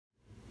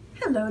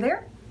Hello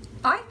there.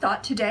 I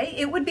thought today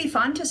it would be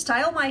fun to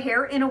style my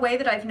hair in a way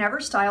that I've never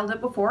styled it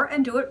before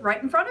and do it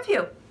right in front of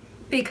you,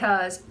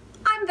 because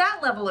I'm that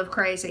level of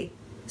crazy.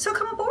 So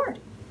come aboard.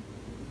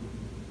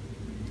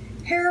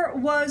 Hair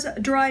was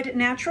dried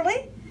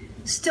naturally,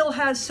 still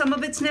has some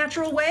of its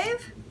natural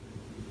wave.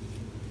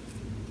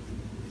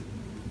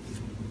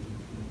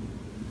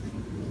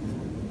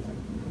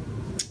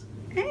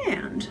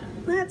 And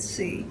let's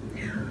see.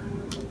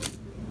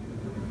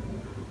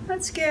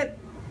 Let's get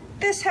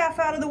this half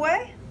out of the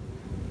way.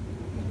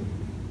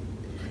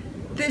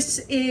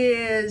 This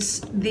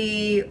is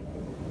the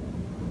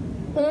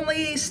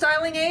only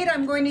styling aid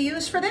I'm going to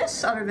use for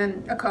this, other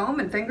than a comb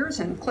and fingers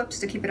and clips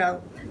to keep it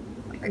out.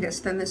 I guess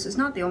then this is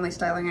not the only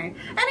styling aid.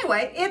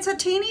 Anyway, it's a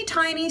teeny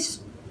tiny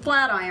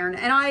flat iron,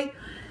 and I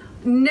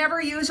never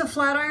use a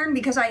flat iron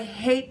because I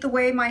hate the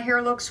way my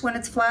hair looks when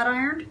it's flat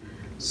ironed.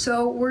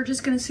 So we're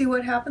just going to see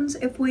what happens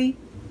if we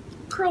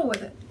curl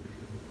with it.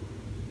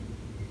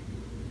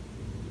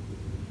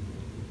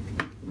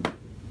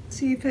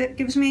 See if it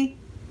gives me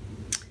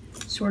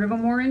sort of a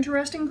more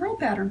interesting curl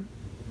pattern.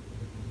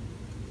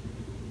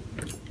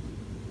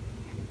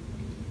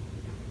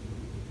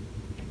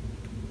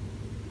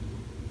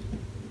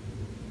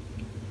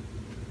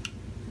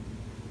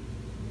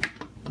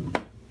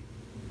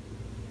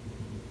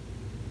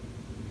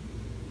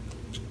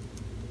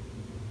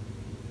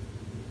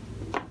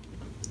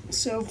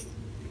 So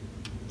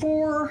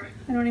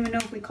I don't even know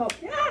if we call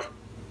it,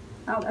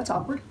 oh, that's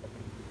awkward.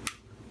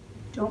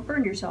 Don't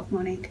burn yourself,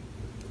 Monique.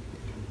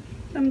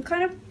 I'm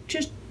kind of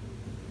just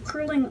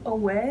curling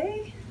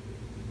away,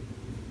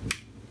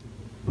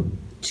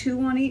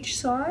 2 on each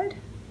side.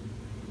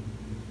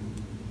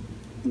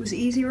 It was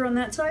easier on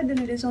that side than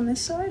it is on this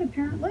side,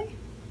 apparently.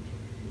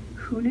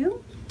 Who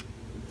knew?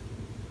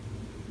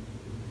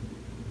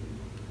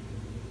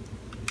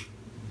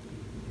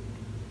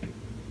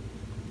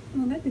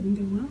 Oh, that didn't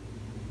go well.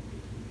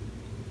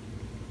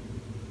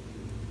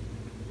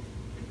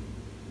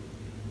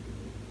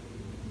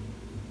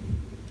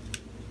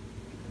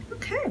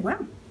 Okay,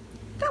 well,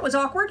 that was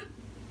awkward.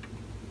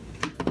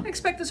 I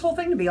expect this whole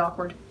thing to be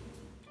awkward.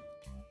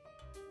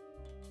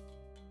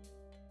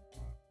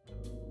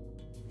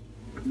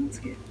 Let's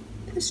get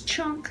this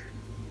chunk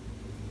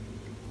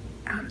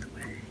out of the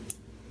way.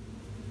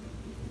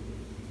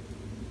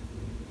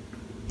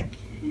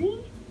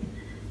 Okay.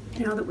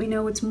 Now that we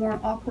know it's more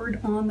awkward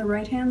on the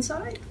right-hand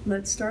side,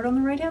 let's start on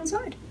the right-hand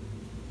side.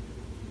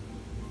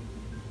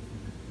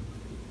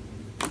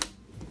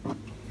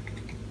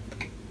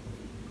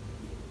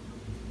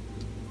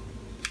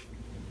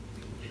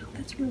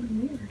 That's really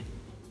weird.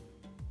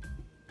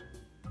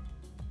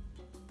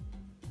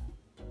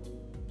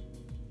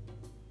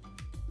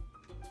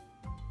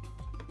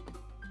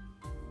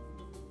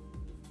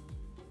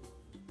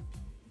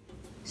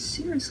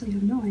 Seriously, I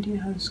have no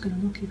idea how this is going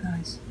to look, you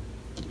guys.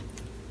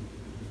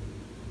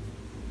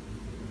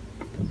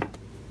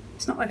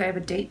 It's not like I have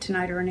a date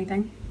tonight or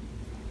anything.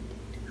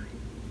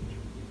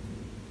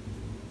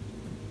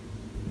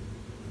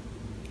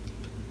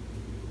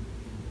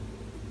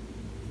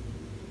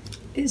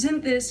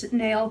 Isn't this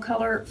nail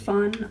color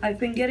fun? I've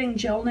been getting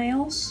gel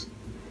nails,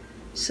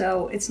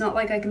 so it's not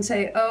like I can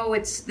say, oh,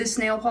 it's this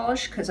nail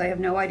polish, because I have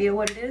no idea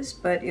what it is,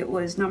 but it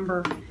was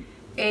number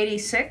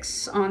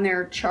 86 on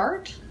their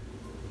chart,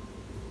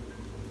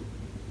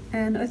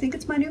 and I think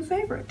it's my new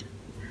favorite.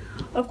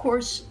 Of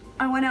course,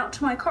 I went out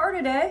to my car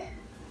today,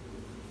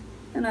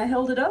 and I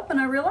held it up, and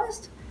I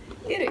realized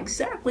it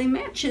exactly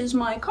matches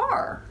my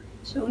car,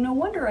 so no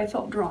wonder I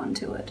felt drawn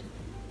to it.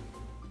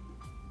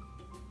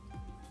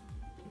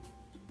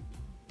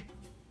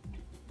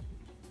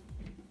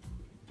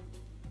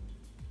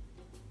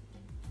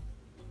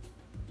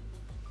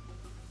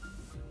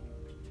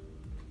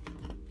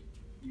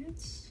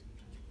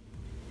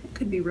 It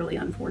could be really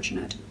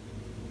unfortunate.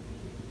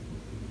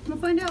 We'll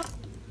find out.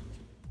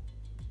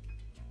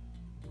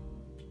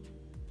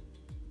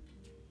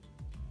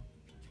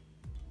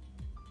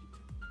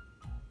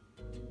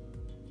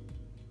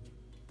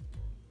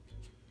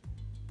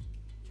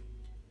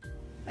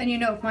 And you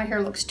know, if my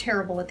hair looks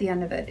terrible at the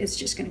end of it, it's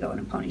just going to go in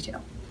a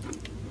ponytail,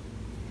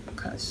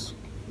 because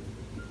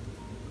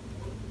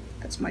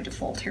that's my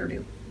default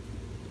hairdo.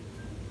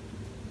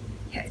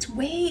 Yeah, it's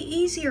way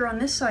easier on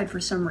this side for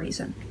some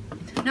reason.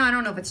 Now, I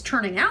don't know if it's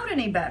turning out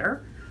any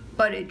better,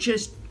 but it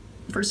just,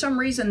 for some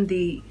reason,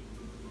 the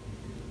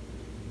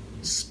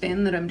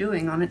spin that I'm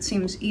doing on it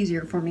seems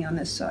easier for me on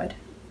this side.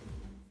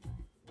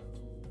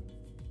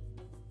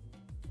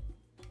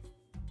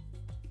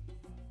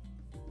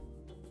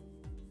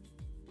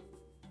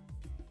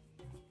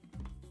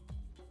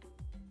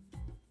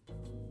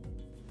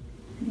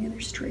 Any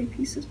other stray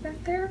pieces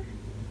back there?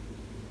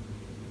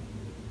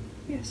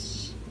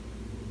 Yes.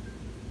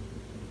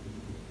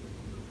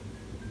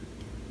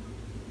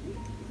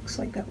 Looks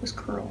like that was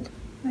curled.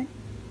 Right?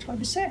 It's hard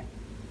to say.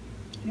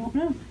 I don't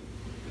know.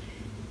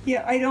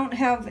 Yeah, I don't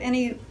have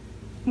any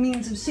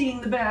means of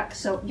seeing the back,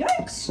 so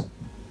yikes!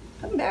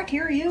 Come back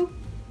here, you.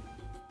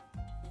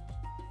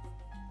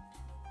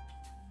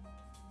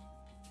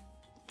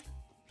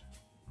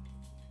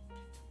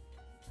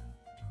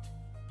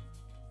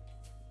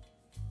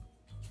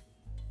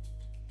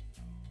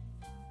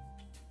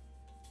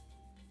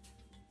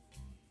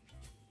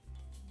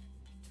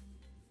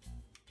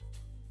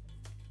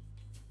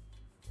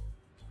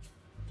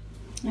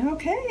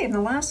 Okay, and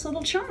the last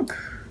little chunk.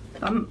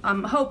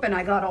 I'm hoping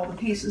I got all the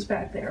pieces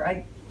back there.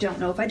 I don't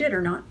know if I did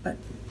or not, but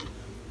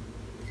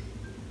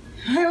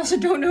I also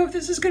don't know if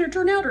this is going to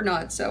turn out or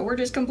not, so we're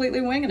just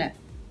completely winging it.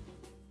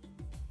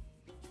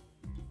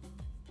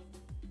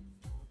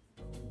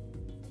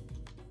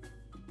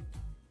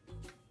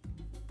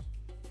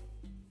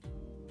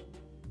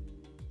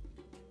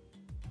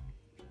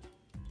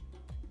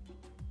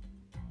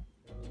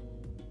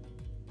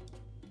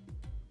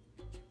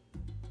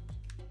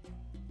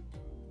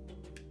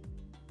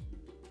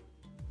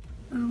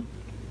 Oh,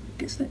 I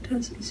guess that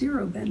does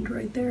zero bend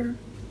right there.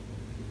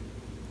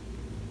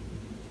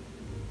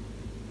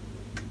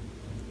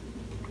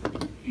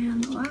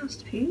 And the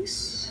last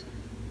piece.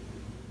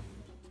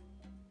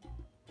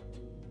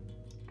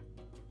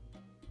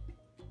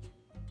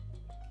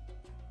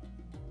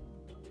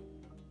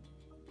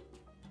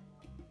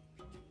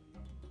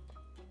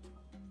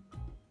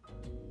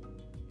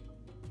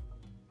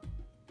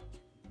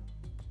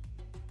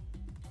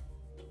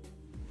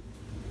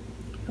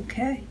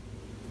 Okay.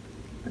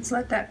 Let's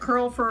let that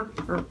curl or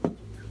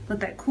let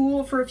that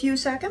cool for a few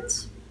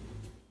seconds.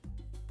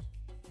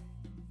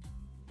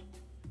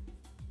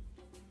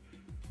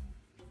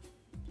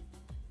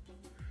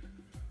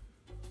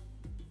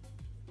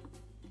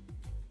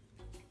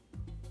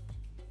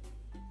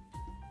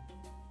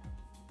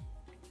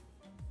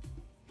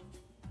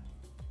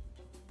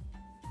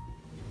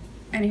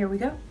 And here we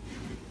go.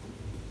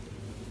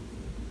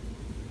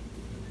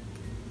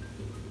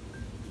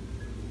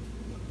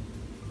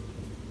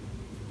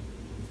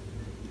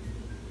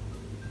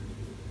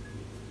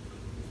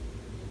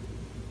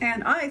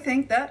 And I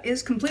think that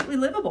is completely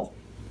livable.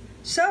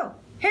 So,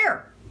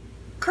 hair,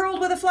 curled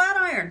with a flat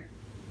iron.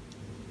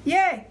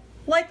 Yay,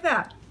 like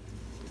that.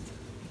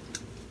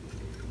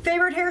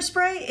 Favorite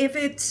hairspray,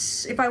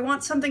 if I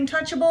want something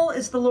touchable,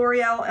 is the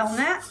L'Oreal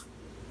Elnett.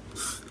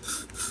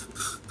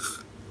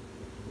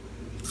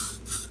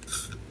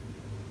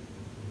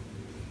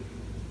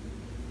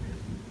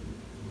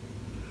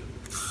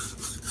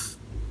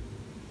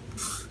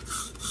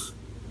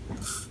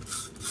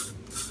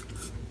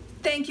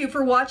 Thank you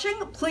for watching.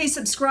 Please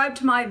subscribe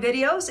to my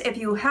videos if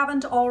you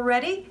haven't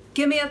already.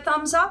 Give me a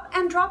thumbs up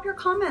and drop your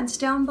comments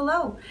down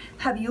below.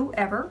 Have you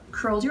ever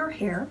curled your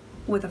hair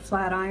with a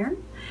flat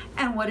iron?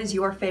 And what is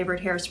your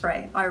favorite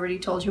hairspray? I already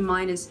told you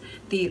mine is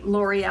the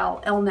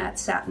L'Oreal Elnett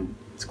Satin.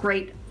 It's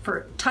great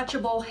for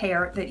touchable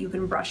hair that you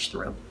can brush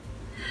through.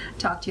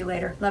 Talk to you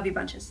later. Love you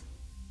bunches.